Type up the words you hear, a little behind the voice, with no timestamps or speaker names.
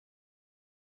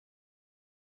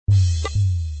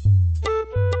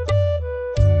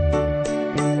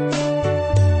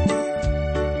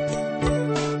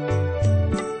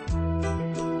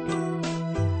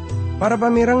Para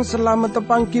pamirang selamat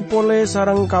tepangki pole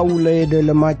sarang kaule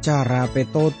dalam acara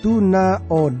petotuna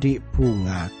odik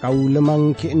bunga. Kaule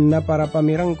mangkina para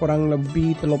pamirang kurang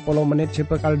lebih 30 menit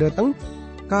sebekal datang.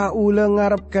 Kaule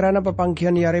ngarep kerana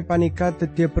pepangkian yare panika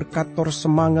tetia berkator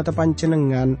semangat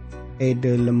panjenengan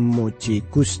dalam moji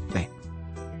Guste.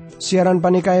 Siaran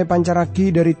panika pancaraki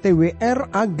dari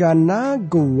TWR Agana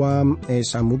Guam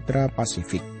Samudra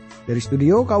Pasifik. Dari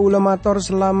studio kaule matur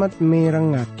selamat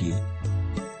mirengaki.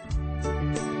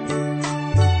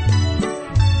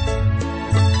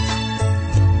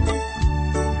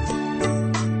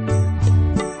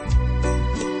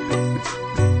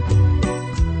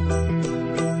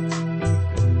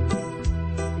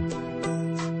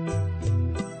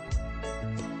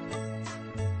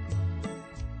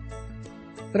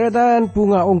 Tretan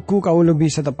bunga ungku kau lebih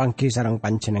setepangki sarang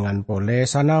panjenengan pole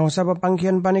sanaosa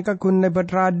pepangkian panika gun lebat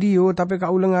radio tapi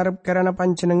kau ngarep karena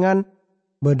panjenengan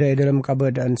badai dalam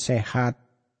keadaan sehat.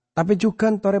 Tapi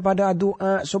juga tore pada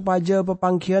doa supaya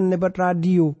pepangkian lebat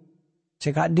radio.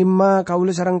 Sekak dima kau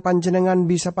sarang panjenengan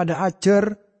bisa pada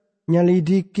ajar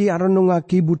nyalidiki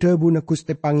arenungaki Buddha Buna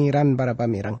Gusti Pangeran para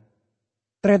pamirang.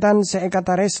 Tretan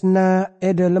seekataresna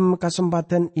dalam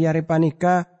kesempatan iare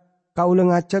panika kau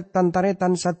ngajak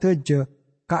tantaretan sadeja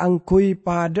kaangkui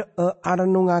pada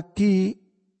arenungaki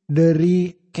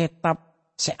dari kitab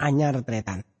seanyar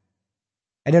tretan.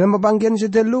 Dalam pepanggian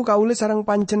sedelu kau sarang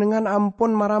panjenengan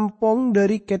ampun marampong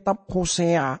dari kitab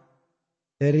Hosea,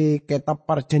 dari kitab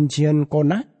perjanjian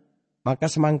kona,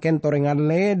 maka semangken torengan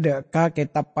leda ka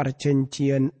kitab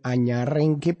perjanjian anyar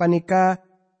ringki panika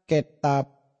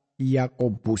kitab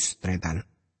Yakobus tretan.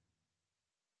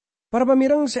 Para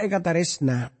pamirang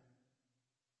seekataresna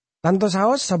tanto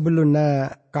saos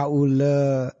sebelumnya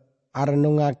kaule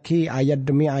arenungaki ayat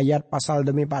demi ayat, pasal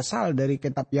demi pasal dari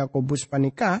kitab Yakobus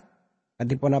panika.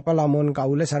 Adipun apa lamun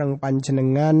kaule sareng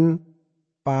panjenengan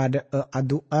pada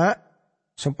doa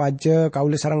supaya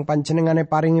kaule sareng panjenengan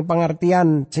paringi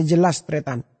pengertian sejelas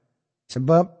tretan.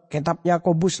 Sebab kitab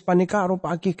Yakobus panika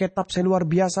rupaki kitab seluar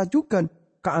biasa juga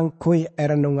kaangkui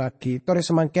arenungaki. Tore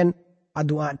semakin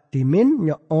doa dimin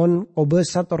nyoon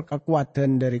kobesa tor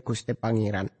kekuatan dari Gusti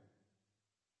Pangeran.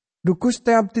 Dukus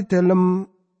te abdi dalem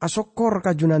asokor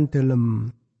kajunan dalem.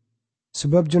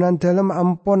 Sebab junan dalem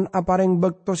ampon apareng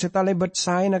bekto setalebat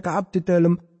sae na ka abdi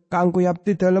dalem kaangkui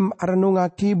abdi dalem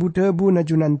arenungaki Buddha Buna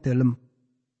junan dalem.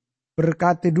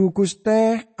 Berkati dukus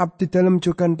te abdi dalem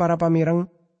jugan para pamirang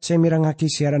semirangaki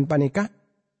siaran panika.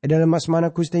 Dalam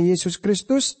asmana Gusti Yesus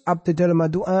Kristus abdi dalem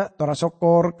doa tora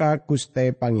sokor ka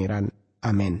Gusti Pangeran.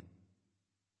 Amin.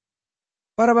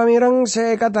 Para pamirang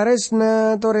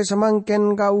seekataresna tore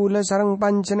semangken kaula sareng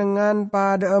panjenengan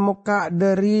pada muka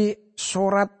dari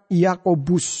surat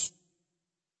Yakobus.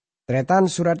 Tretan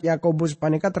surat Yakobus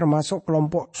panika termasuk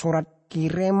kelompok surat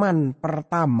kiriman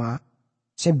pertama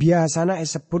sebiasana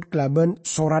disebut kelaban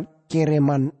surat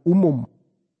kiriman umum.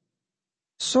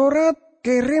 Surat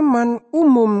kiriman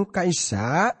umum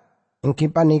kaisa engki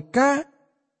panika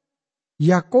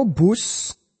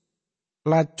Yakobus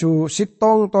laju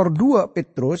sitong tor 2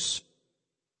 Petrus,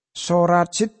 surat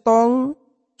sitong,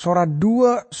 surat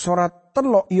 2, surat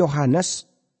telok Yohanes,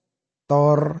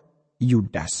 tor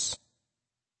Yudas.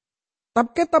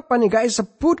 Tab kitab panika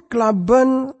disebut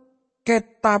kelaban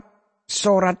kitab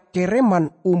surat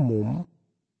kiriman umum,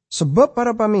 sebab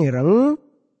para pamireng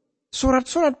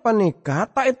surat-surat panika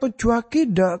tak itu juaki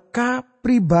ka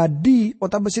pribadi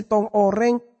ota besitong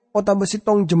orang, ota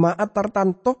besitong jemaat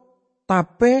tertentu,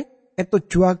 tapi itu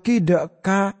juaki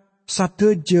ka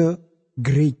sadeje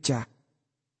gereja.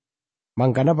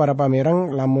 Mangkana para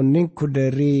pamirang lamun niku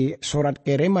dari surat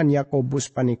kiriman Yakobus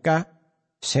panika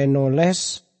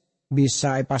senoles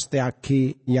bisa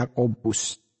pastiaki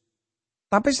Yakobus.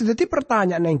 Tapi sedeti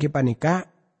pertanyaan yang panika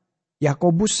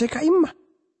Yakobus sekaimah.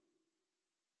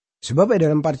 Sebab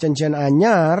dalam perjanjian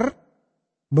anyar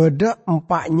beda 4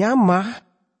 nyamah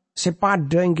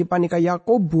sepada yang panika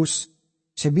Yakobus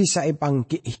sebisa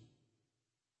ipangki.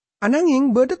 Ananging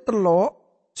beda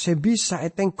telok sebisa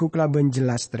etengku kelaban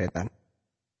jelas tretan.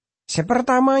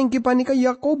 Sepertama yang panika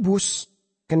Yakobus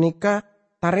kenika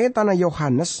taretana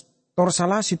Yohanes tor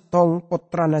salah sitong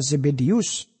putrana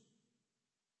Zebedius.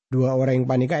 2 orang yang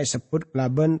panika disebut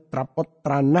kelaban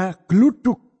trapotrana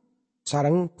gluduk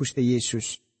sareng Gusti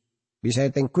Yesus. Bisa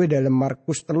etengku dalam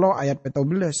Markus 3 ayat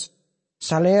 14.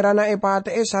 Salerana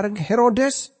epate sareng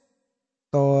Herodes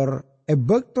tor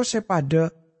ebekto sepada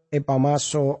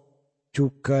epamaso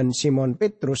juga Simon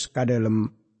Petrus ka dalam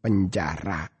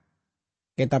penjara.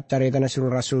 Kitab Carita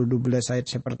Rasul 12 ayat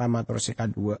pertama terus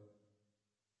kedua.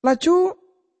 Laju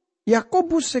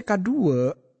Yakobus kedua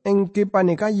engke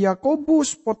panika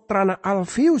Yakobus putrana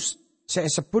Alfius saya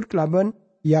sebut kelaban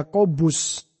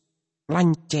Yakobus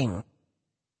lanceng.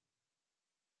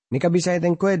 Nika bisa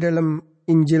ditengkue dalam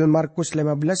Injil Markus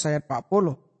 15 ayat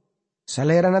 40.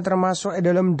 Salerana termasuk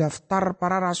dalam daftar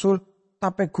para rasul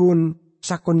tapegun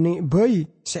sakuni bayi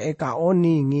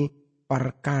seekaoningi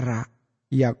perkara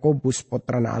Yakobus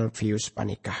putrana Alfius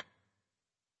panikah.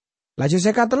 Laju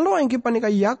seka telu engki panikah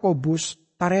Yakobus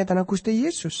taretana Gusti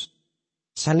Yesus.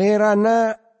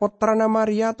 Salerana putrana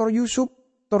Maria tor Yusuf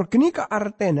tor genika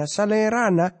artena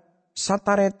salerana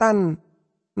sataretan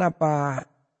napa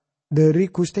dari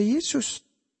Gusti Yesus.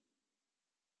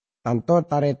 Tanto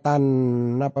taretan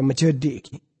napa menjadi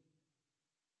iki.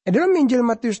 Dalam Injil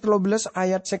Matius 13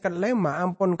 ayat 55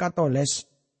 ampun katoles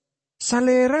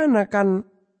salerana kan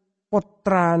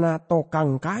putrana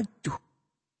tokang kayu.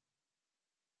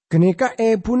 Genika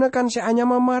ebuna kan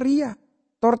seanyama Maria.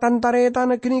 Tor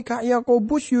tantaretana genika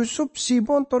Yakobus, Yusuf,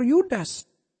 Simon, tor Yudas.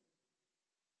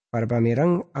 Para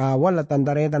pamirang awal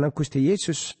tantaretana Gusti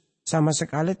Yesus sama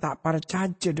sekali tak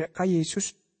percaya dek ka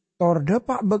Yesus. Tor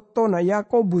depak bektona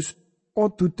Yakobus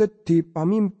kodu di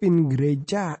pamimpin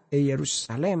gereja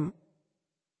Yerusalem.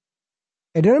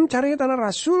 Dalam carita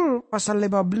Rasul pasal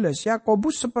 15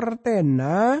 Yakobus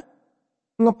sepertena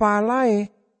ngepalai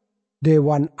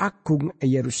Dewan Agung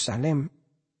Yerusalem.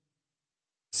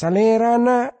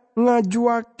 Salerana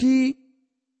ngajuaki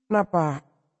napa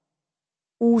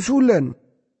usulan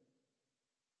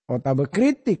ota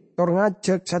bekritik tor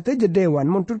ngajak sateja dewan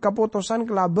mundur kaputusan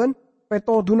kelaban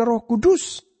petoduna Roh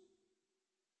Kudus.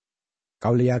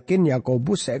 Kau yakin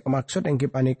Yakobus saya kemaksud yang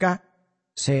kipanika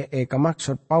saya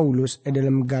kemaksud Paulus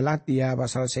dalam Galatia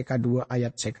pasal seka 2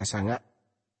 ayat seka sanga.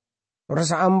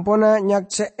 Rasa ampona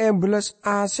nyak belas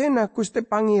asena Gusti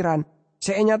Pangeran.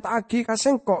 Senyata agi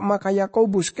kasengkok maka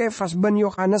Yakobus, Kefas, ben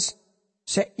Yohanes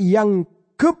yang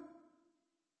gep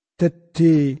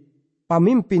dadi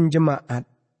pamimpin jemaat.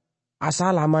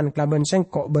 Asalaman kelaban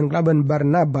sengkok ben kelaban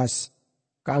Barnabas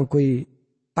kaangkui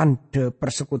tanda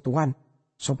persekutuan.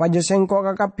 Supaya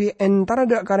sengkok kakapi entara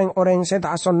dak kareng orang se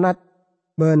tak asonat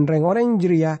ben reng orang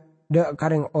jeria dak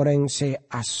kareng orang se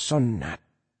asonat.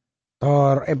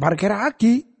 Tor parkira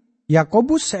agi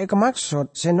Yakobus saya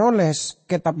kemaksud senoles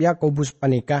kitab Yakobus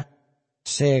panikah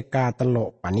seka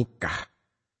telok panikah.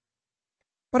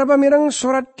 Para pamirang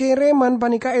surat kiriman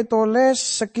panikah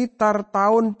etoles sekitar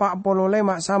tahun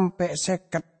 45 sampai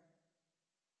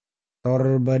 50.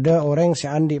 Tor beda orang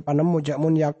seandi panemu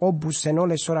jakmun Yakobus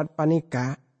senoles surat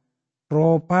panikah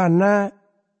ropana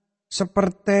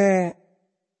seperti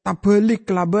tabalik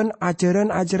kelaban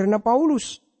ajaran-ajaran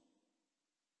Paulus.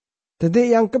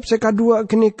 Jadi yang kep seka dua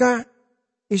genika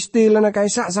istilahnya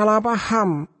kaisa salah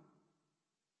paham.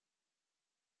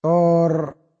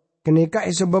 Or genika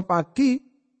sebab pagi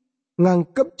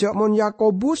ngangkep jakmun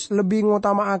Yakobus lebih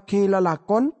ngutama aki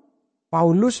lelakon,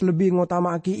 Paulus lebih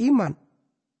ngutama aki iman.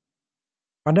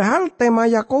 Padahal tema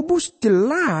Yakobus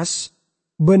jelas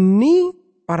beni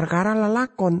perkara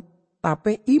lelakon,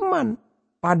 tapi iman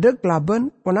pada kelaban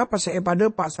kenapa saya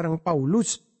pada Pak sareng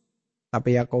Paulus.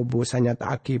 Tapi Yakobus hanya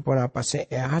tak aki pun apa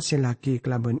hasil lagi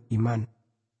kelaban iman.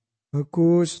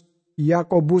 Bagus,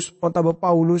 Yakobus otaba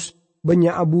Paulus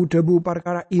banyak abu debu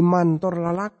perkara iman tor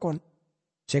lalakon.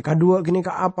 Seka dua gini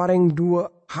ka apareng dua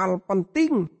hal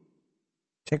penting.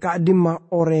 Seka dima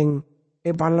orang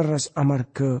paleres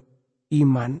amarga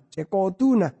iman. Seka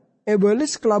otuna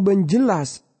belis kelaban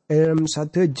jelas dalam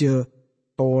sateja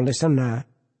tolesana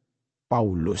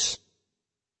Paulus.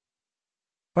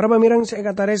 Para pamirang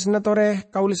saya kata resna toreh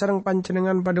kauli sareng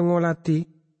panjenengan pada ngolati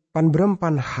pan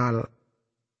berempan hal.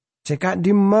 Seka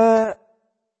dima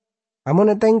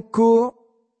amun tengku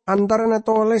antara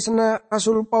natolesna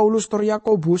Rasul Paulus tor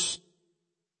Yakobus.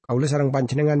 Kauli sareng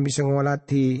panjenengan bisa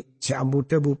ngolati seambu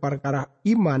debu perkara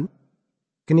iman.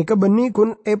 Kini kebeni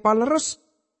kun paleres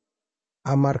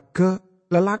amarga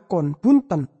lelakon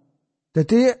punten.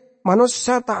 Jadi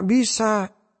manusia tak bisa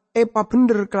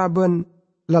bener kelaban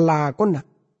lelakon.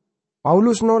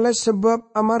 Paulus noles sebab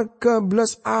amarga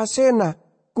belas asena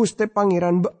Gusti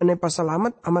Pangeran beene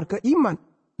pasalamat amarga iman.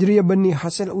 Jadi ya beni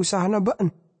hasil usahana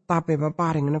been tapi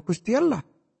paparing na Gusti Allah.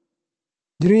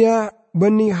 Jadi ya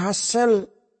beni hasil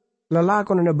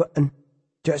lelakon na been.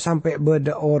 Jak sampai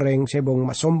beda orang sebong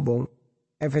masombong.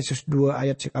 Efesus 2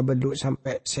 ayat sekabelu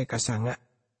sampai sekasanga.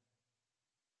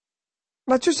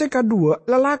 Lacu seka 2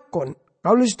 lelakon.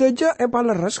 Kalau sedaja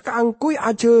paleres kaangkui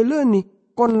ajele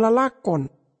nih kon lelakon.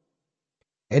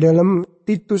 Dalam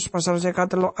Titus pasal seka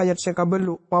telo ayat seka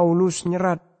belu Paulus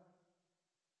nyerat.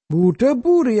 Buda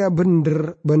buria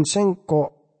bener ben sengko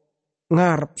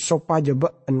ngarep sopaja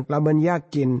been kelaban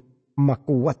yakin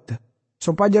makuat.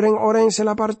 Sopaja reng orang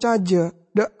selapar caja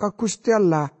dak ka Gusti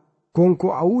Allah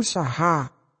gongko usaha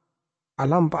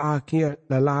alam pa akhir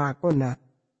lalakona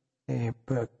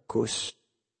bagus.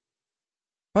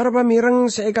 Para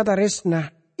pamireng seikata resna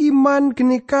iman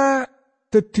genika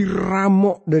dadi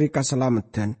ramok dari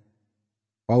keselamatan.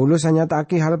 Paulus hanya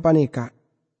taki hal panika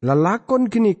lalakon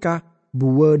genika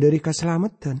buah dari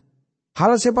keselamatan.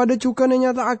 Hal sepada juga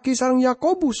nyata sarang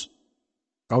Yakobus.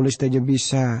 Kaulis saja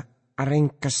bisa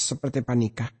arengkes seperti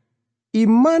panika.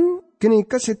 Iman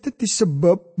genika seteti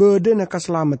sebab bedana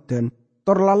keselamatan.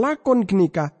 Torlalakon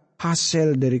genika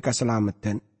hasil dari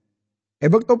keselamatan.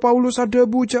 Ebek to Paulus ada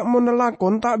bujak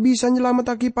menelakon tak bisa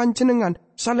nyelamataki panjenengan.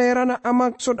 Salerana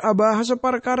amaksud abahasa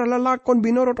perkara lalakon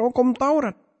binorot hukum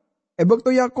Taurat. Ebek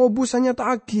to Yakobus hanya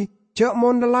tak jak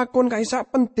menelakon kaisa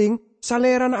penting.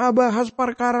 Saleran abahas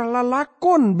perkara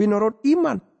lalakon binorot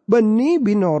iman. Beni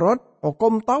binorot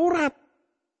hukum Taurat.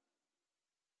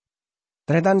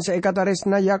 Tretan seikata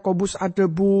resna Yakobus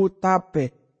adebu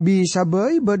tape. Bisa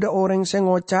bayi beda orang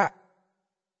sengocak.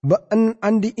 Been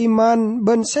andi iman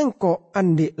ben sengko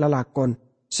andi lalakon.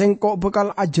 Sengko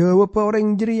bekal ajawa pa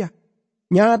orang jeria.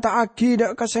 Nyata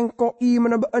akidak ka sengko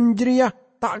iman been jeria.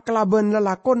 Tak kelaban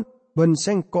lalakon. Ben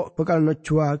sengko bekal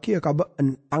nojuaki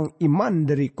kabeen tang iman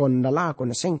dari kon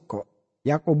lalakon sengko.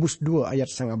 Yakobus 2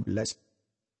 ayat 19.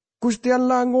 Gusti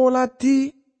Allah ngolati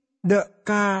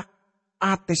deka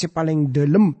ate si paling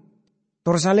dalem.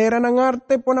 Tor salera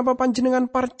nangarte pon apa panjenengan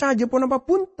parcaja pon apa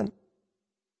punten.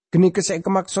 Geni kesek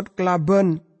kemaksud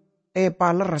kelaban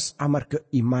paleres amarga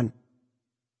iman.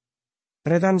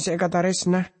 Tretan sek kata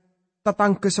resna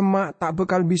tatang kesemak tak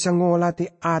bekal bisa ngolati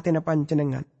ate na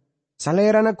panjenengan.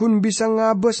 Salera na kun bisa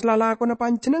ngabes lalako na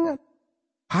panjenengan.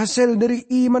 Hasil dari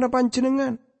iman na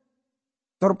panjenengan.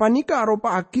 Torpanika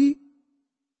aropa aki.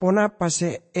 Ponapa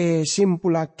se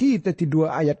simpulaki teti 2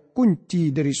 ayat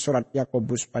kunci dari surat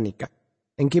Yakobus panika.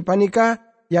 Engki panika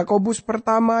Yakobus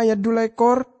pertama ayat 2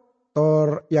 ekor.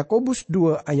 Tor Yakobus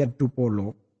 2 ayat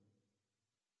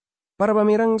 20. Para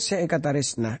pamirang seekata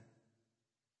resna.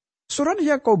 Surat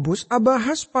Yakobus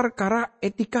abahas perkara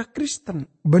etika Kristen.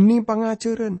 Beni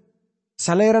pangajaran.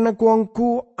 Salerana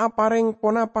kuangku apareng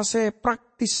ponapa se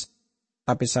praktis.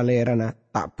 Tapi salerana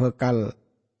tak bekal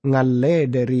ngale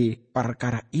dari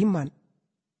perkara iman.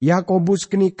 Yakobus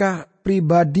kenika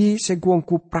pribadi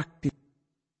seguangku praktis.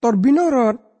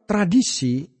 Torbinorot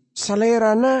tradisi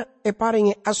salerana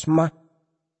paringi asma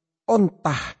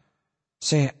ontah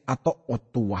se atau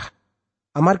otuah.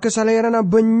 Amar kesalerana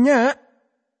banyak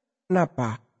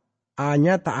napa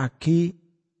anya taaki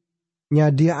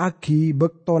nyadia aki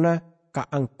bektona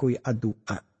kaangkuy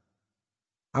adua.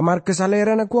 Amar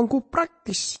kesalera na kuangku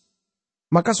praktis.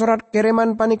 Maka surat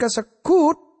kiriman panika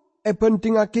sekut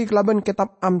penting aki kelaban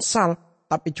kitab Amsal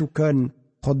tapi juga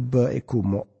khotbah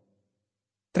kumo.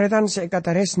 Tretan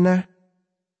seikata resna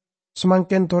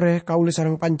semangken tore kaulis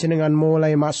sareng panjenengan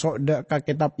mulai masuk ka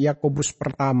kitab Yakobus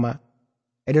pertama.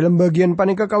 Dalam bagian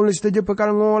panika kaulis saja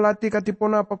bekal ngolati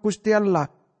katipun apa Gusti Allah,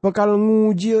 bekal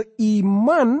nguji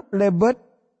iman lebet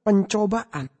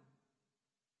pencobaan.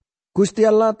 Gusti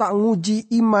Allah tak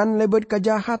nguji iman lebet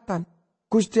kejahatan.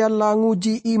 Gusti Allah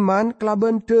nguji iman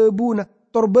kelaban tebuna,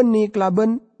 torbeni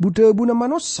kelaban budebuna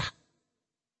manusia.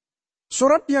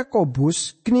 Surat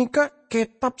Yakobus kenika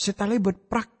kitab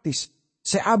setalebet praktis.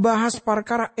 Seabahas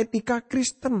perkara etika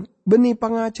Kristen, beni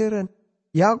pengajaran.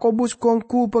 Yakobus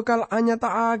kongku bekal hanya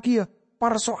tak agia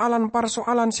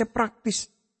persoalan-persoalan sepraktis.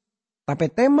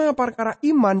 Tapi tema perkara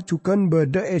iman juga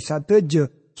beda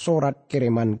esateje surat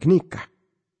kiriman kenika.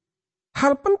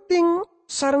 Hal penting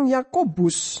sareng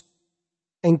Yakobus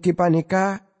engki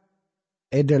panika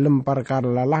dalam perkara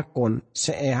lalakon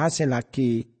hasil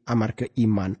laki amarga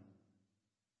iman.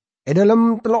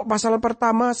 Dalam telok pasal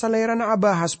pertama salerana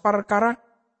abahas perkara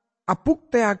apuk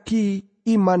teaki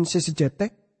iman sesejete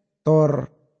tor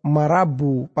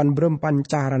marabu panbrempan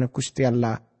carana Gusti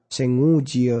Allah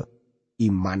senguji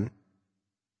iman.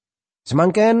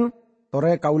 Semangken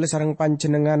tore kaule sareng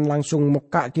panjenengan langsung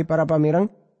mekak ki para pamireng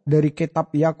dari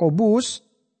kitab Yakobus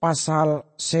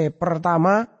pasal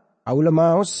pertama kaule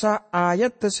mau sa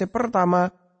ayat pertama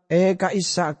ka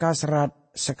isa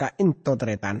kasrat seka into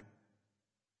tretan.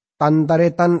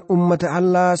 Tantaretan umat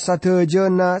Allah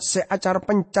sadejana seacar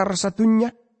pencar satunya.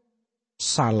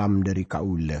 Salam dari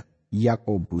kaula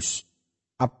Yakobus.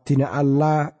 Abdina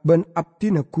Allah ben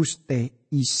abdina Guste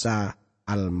Isa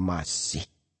Almasih.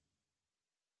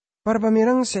 Para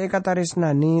pamirang seekata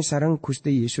resnani sareng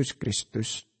Gusti Yesus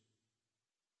Kristus.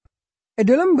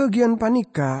 Dalam bagian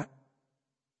panika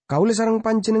kaula sareng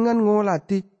panjenengan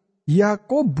ngolati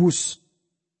Yakobus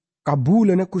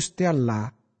kabulana Gusti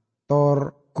Allah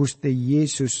tor Gusti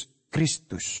Yesus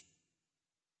Kristus.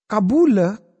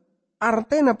 Kabula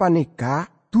artena panika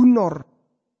dunor.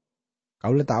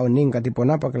 Kaula tau ning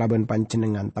katipun apa kelaban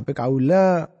panjenengan, tapi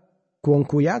kaula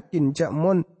kuangku yakin cak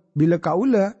mon bila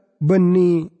kaula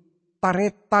beni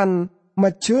taretan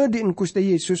majediin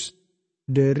Gusti Yesus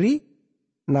dari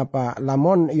napa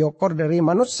lamon yokor dari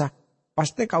manusia,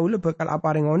 pasti kaula bakal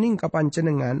apareng oning ka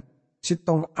panjenengan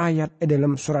sitong ayat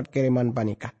dalam surat kiriman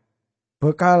panika.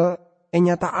 Bakal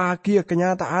nyataake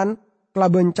kenyataan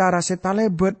kelaban cara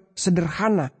setalebet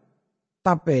sederhana,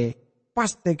 tapi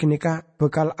pasti kenika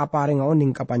bakal apareng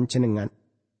oning ka panjenengan.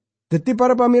 Dadi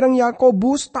para pamirang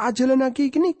Yakobus tak ajalanaki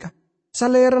kenika.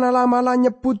 Salerana lamala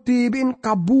nyeputi bin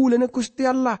kabulana Gusti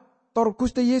Allah tor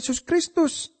Gusti Yesus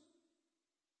Kristus.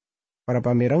 Para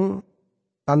pamirang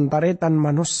tantaretan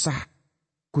manusia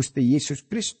Gusti Yesus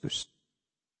Kristus.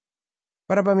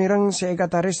 Para pamirang saya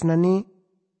kataris nani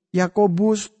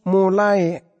Yakobus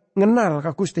mulai ngenal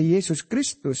ka Gusti Yesus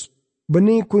Kristus.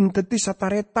 Beni kun teti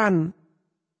sataretan,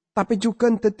 tapi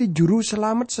juga teti juru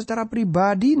selamat secara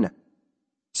pribadi na.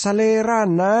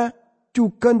 Salerana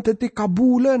juga teti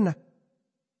kabulana.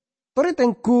 Tori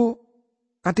tengku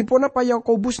katipona pa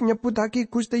Yakobus nyebutaki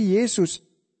Gusti Yesus.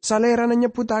 Salerana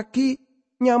nyebutaki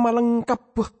nyama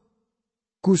lengkap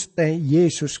Gusti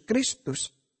Yesus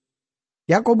Kristus.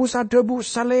 Yakobus adebu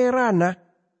salerana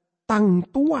tang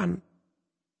tuan.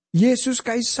 Yesus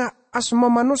kaisa asma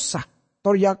manusia.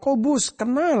 Tor Yakobus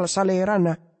kenal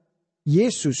salerana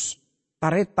Yesus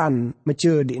taretan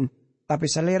mejedin. Tapi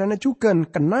salerana juga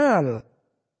kenal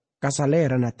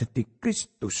kasalerana detik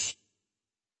Kristus.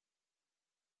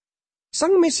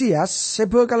 Sang Mesias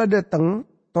sebekala datang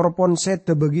torpon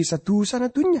sete bagi satu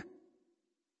sanatunya.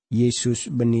 Yesus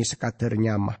beni sekadar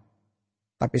nyamah.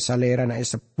 Tapi salerana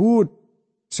sebut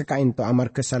sekainto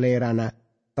amar kesalerana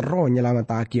tero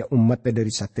nyelamataki umat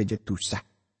dari sate jetusa.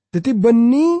 Jadi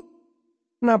beni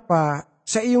napa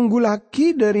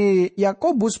seiunggulaki dari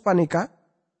Yakobus panika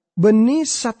beni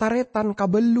sataretan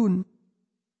kabelun.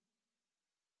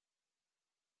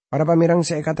 Para pamirang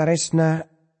saya kata resna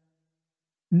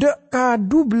dek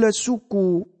kadu belas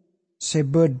suku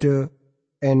sebede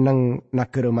eneng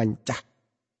nagara mancah.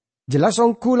 Jelas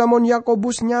ongku lamun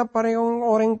Yakobusnya pareng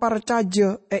orang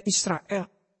parcaja Israel.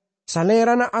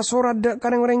 Salerana asorat dek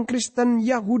kareng orang Kristen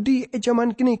Yahudi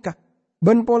zaman kenika.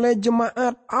 Ben pole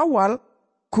jemaat awal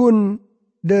kun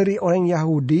dari orang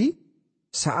Yahudi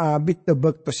saabit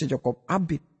tebek to secokop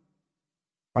abit.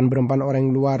 Pan berempan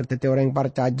orang luar tete orang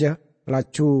parcaja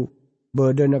lacu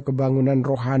bedana kebangunan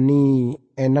rohani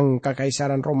eneng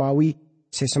kakaisaran Romawi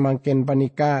sesemangkin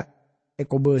panika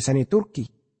ekobesani Turki.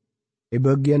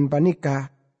 Bagian panika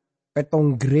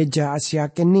petong gereja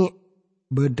Asia kini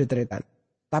bedetretan.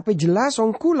 Tapi jelas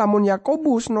ongku lamun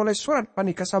Yakobus nulis surat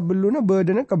panika sabeluna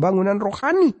bedana kebangunan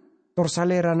rohani tor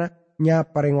salerana nya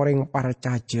pareng orang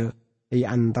parcaja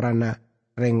antarana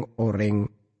reng orang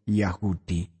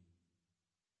Yahudi.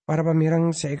 Para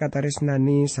pamirang saya kataris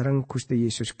nani sareng Gusti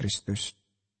Yesus Kristus.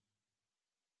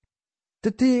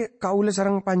 Teti kaula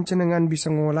sareng panjenengan bisa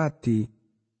ngolati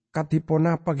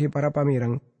katipona pagi para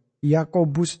pamirang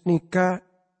Yakobus nika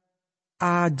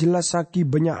jelasaki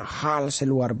banyak hal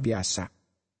seluar biasa.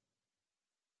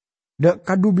 Dek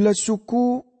kadubla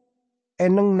suku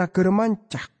eneng nagara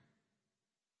mancah.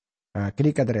 Nah, kini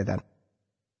kataretan.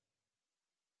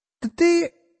 Teti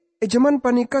zaman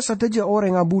panika sadaja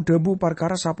orang abu-dabu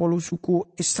perkara 10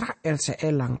 suku Israel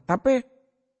seelang. Tapi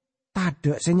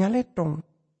tada senyaletong.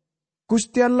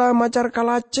 Gusti Allah macar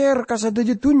kalacer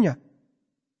kasadaja dunya.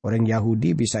 Orang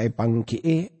Yahudi bisa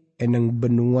epangkie eneng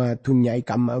benua dunya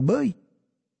ikam abai.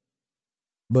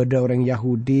 Beda orang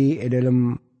Yahudi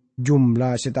dalam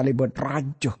jumlah setalibat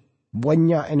raja.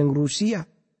 Banyak eneng Rusia,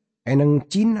 eneng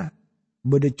Cina,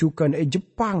 beda juga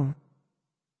Jepang.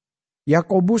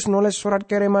 Yakobus nulis surat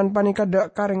kiriman panika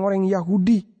dak kareng orang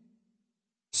Yahudi.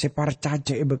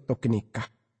 Separcaja bekto kenikah.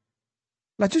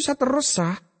 Laju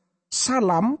saterusah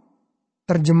salam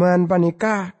terjemahan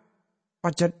panika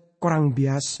pacet kurang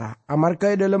biasa.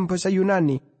 Amarga dalam bahasa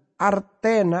Yunani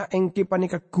artena engki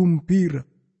panika gumbir.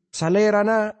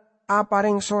 Salerana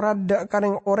apareng sorat dak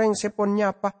kareng orang sepon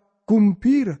nyapa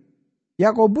gumbir.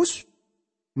 Yakobus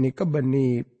nika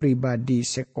beni pribadi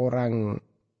sekorang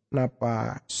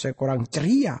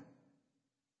ceria.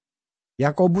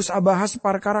 Yakobus abahas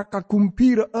perkara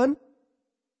kagumpiraan.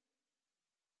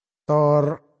 Tor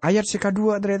ayat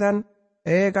sekadua tretan.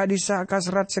 Kadisa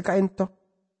kasrat sekainto.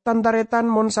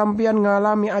 Tantaretan mon sampian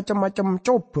ngalami acem-acem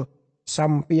coba.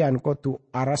 Sampian kotu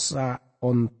arasa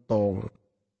ontong.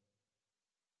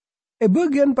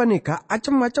 Bagian panika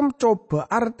acem-macem coba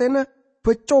artena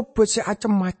becoba se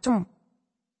acem-macem.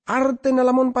 Artena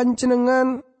lamun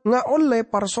panjenengan nga oleh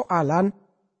persoalan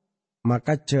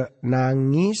maka je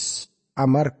nangis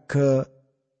amarga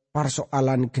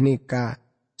persoalan genika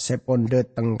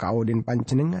seponde teng kaudin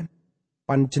panjenengan.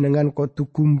 Panjenengan kudu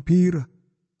gumbira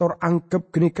tor anggap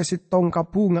genika sitong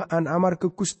kabungaan amarga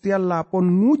Gusti Allah pun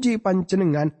nguji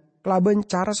panjenengan kelaban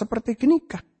cara seperti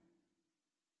genika.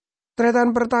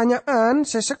 Tretan pertanyaan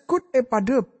sesekut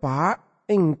pada Pak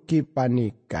engki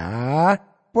panika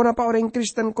pun apa orang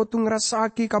Kristen kudu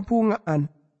ngrasaki kabungaan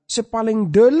sepaling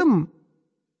dalam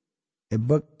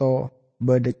bekto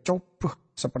bade coba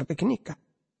seperti genika.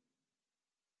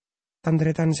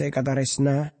 Tantretan saya kata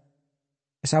resna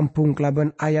sambung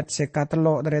kelaban ayat seka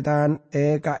telok tretan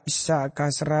ka isa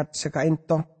ka serat seka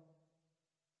ento.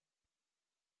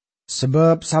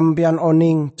 Sebab sampian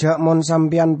oning jakmon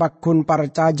sampian pakun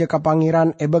parcaja ka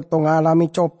pangeran bekto ngalami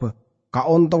coba.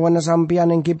 Kauntungan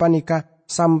sampian yang kipanika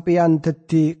sampian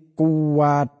dadi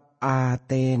kuat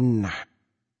atena.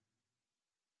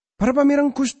 Para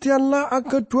pamirang Gusti Allah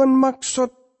agaduan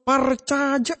maksud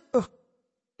parcaja.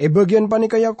 Bagian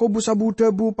panika Yakobus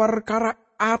abu-dabu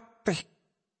perkara ateh.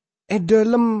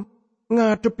 Dalam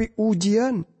ngadepi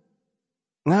ujian,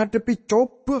 ngadepi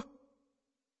coba.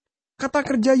 Kata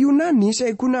kerja Yunani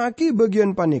saya gunaki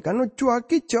bagian panika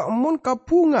nujuaki jakmon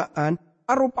kabungaan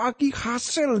arupaki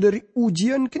hasil dari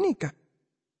ujian kenika.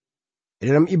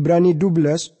 Dalam Ibrani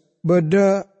 12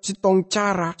 beda sitong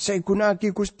cara saya gunaki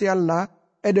Gusti Allah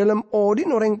dalam odin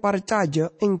orang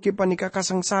parcaja engki panika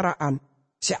kasengsaraan.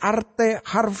 Se arte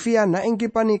harfiana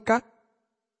engki panika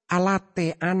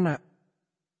alate anak.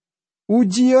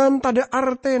 Ujian tada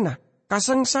artena,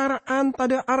 kasengsaraan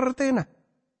tada artena.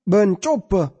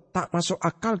 Mencoba tak masuk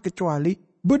akal kecuali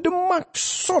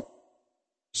bedemaksud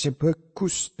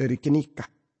sebagus dari kenika.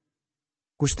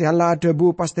 Gusti Allah ada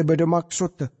bu pasti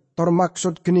bedemaksud,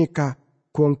 termaksud kenika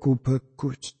kuangku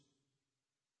bagus.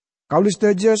 Kaulis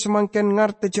daja semakin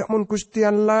ngerti jakmun Gusti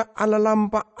Allah ala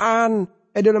lampaan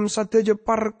dalam sadaja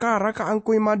perkara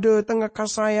kaangkui made tengah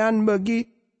kasayan bagi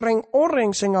reng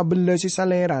orang sing ngabela si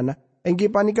salerana. Engki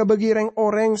panika bagi reng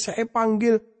orang saya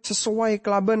panggil sesuai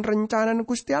kelaban rencana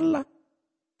Gusti Allah.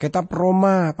 Kitab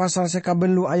Roma pasal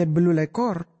sekabelu ayat belu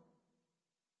lekor.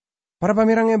 Para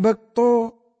pamirangnya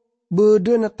bekto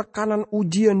beda tekanan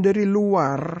ujian dari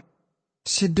luar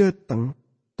sedeteng.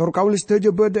 Tor kaulis daja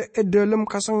beda dalam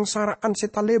kasengsaraan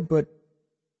setalebet.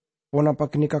 Ponapa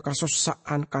kenika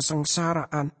kasosaan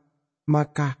kasengsaraan.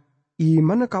 Maka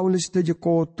imana kaulis daja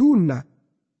koduna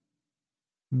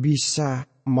bisa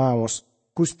maos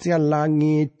Gusti Allah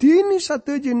ngidini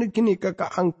sateja negini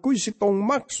kakaangkuy sitong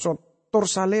maksud tor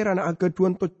salera na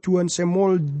agaduan tujuan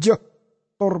semolja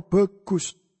tor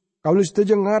bagus. Kaulis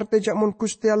teja ngarte jakmon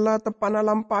Gusti Allah tepana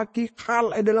lampaki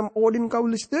hal dalam odin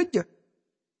kaulis teja.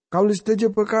 Kaulis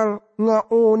teja bekal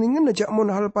ngaoningen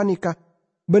jakmon hal panika.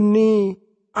 Beni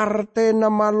arte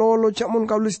nama lolo jakmon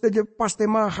kaulis teja pasti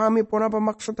mahami pon apa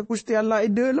maksud Gusti Allah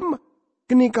dalam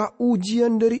kenika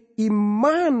ujian dari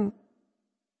iman.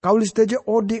 Kaulis teja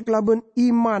odik kelaban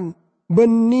iman.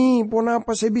 Beni pon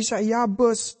apa saya bisa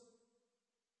yabes.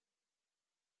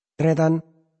 Tretan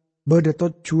beda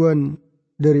tujuan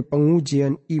dari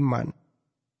pengujian iman.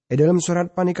 Dalam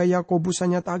surat panika Yakobus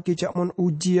nyataki jakmon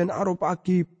ujian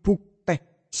arupaki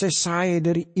bukte sesai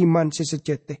dari iman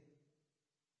sesejete.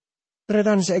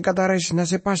 Tretan saya kata resna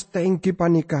sepaste ingki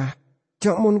panika.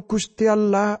 Jakmon Gusti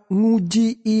Allah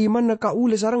nguji iman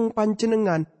kaule sareng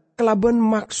panjenengan kelaban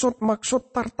maksud-maksud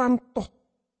tartanto.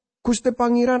 Gusti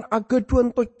Pangeran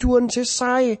agaduan tujuan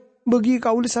sesai bagi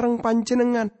kaule sareng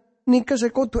panjenengan. Nika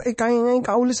sekotu ekaing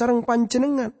kaule sareng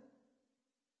panjenengan.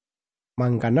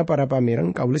 Mangkana para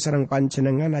pamirang kaule sareng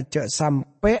panjenengan aja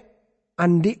sampai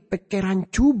andi pikiran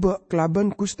coba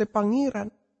kelaban Gusti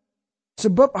Pangeran.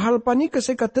 Sebab hal panika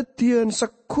sekadadian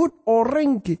sekut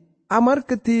orang ki amar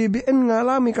ketibien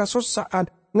ngalami kasosaan,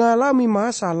 ngalami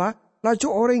masalah, laju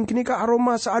orang kini ka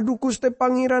aroma saadu Gusti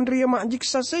Pangeran ria majik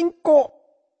sasengko.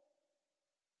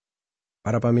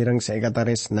 Para pamirang saya kata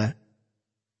resna.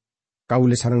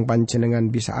 Kaule sareng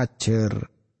panjenengan bisa ajar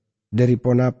dari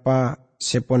ponapa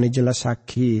sepone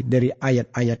jelasaki dari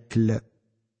ayat-ayat gela.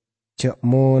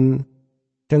 Jakmon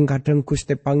kadang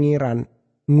Gusti Pangeran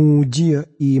nguji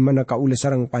iman kaule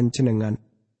sareng panjenengan.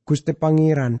 Gusti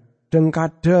Pangeran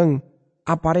kadang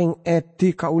aparing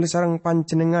edi kaule sareng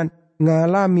panjenengan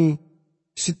ngalami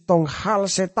sitong hal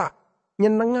setak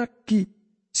nyenengaki,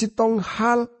 sitong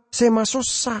hal sema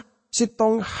susah,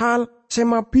 sitong hal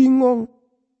sema bingung.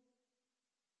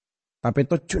 Tapi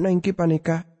tujuan ingki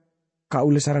panika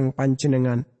kaule sareng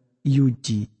panjenengan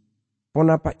yuji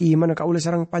Ponapa iman kaula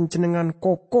sareng panjenengan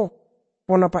kokoh.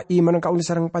 Ponapa iman kaula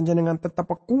sareng panjenengan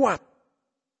tetap kuat.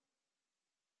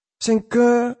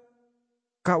 Sehingga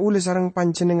kaula sareng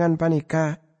panjenengan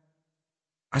panika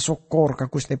asokor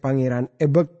ka Gusti Pangeran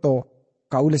ebekto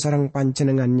kaula sareng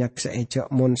panjenengan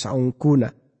nyakseeja mon saungkuna.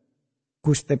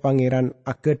 Gusti Pangeran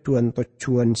ageduan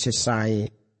tujuan sesae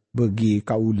bagi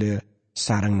kaula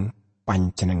sareng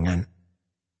panjenengan.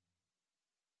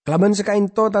 Kelaban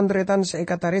sekainto tantretan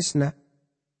seekataresna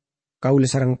kaula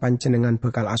sareng panjenengan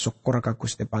bakal asokor ka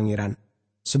Gusti Pangeran.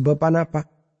 Sebab apa?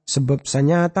 Sebab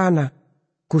sanyatana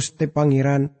Gusti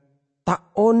Pangeran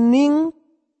tak oning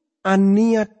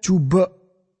aniat juba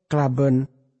kelaban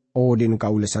odin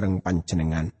kaula sareng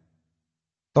panjenengan.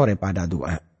 Tore pada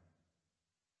doa.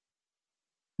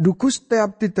 Du Gusti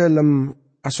abdi dalem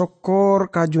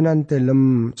asokor kajunan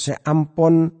dalem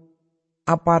seampon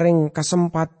apareng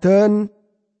kesempatan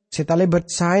setalebet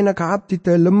saena ka abdi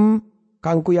dalem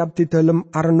kangku abdi dalem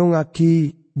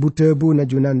arnungagi budebu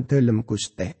najunan dalem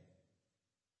Gusti.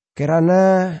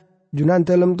 Kerana junan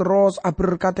dalem terus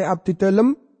aberkate abdi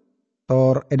dalem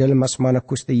tor edalem asmana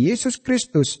Gusti Yesus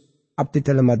Kristus abdi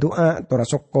dalem doa tora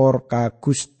sokor ka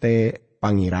Gusti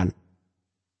Pangeran.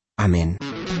 Amin.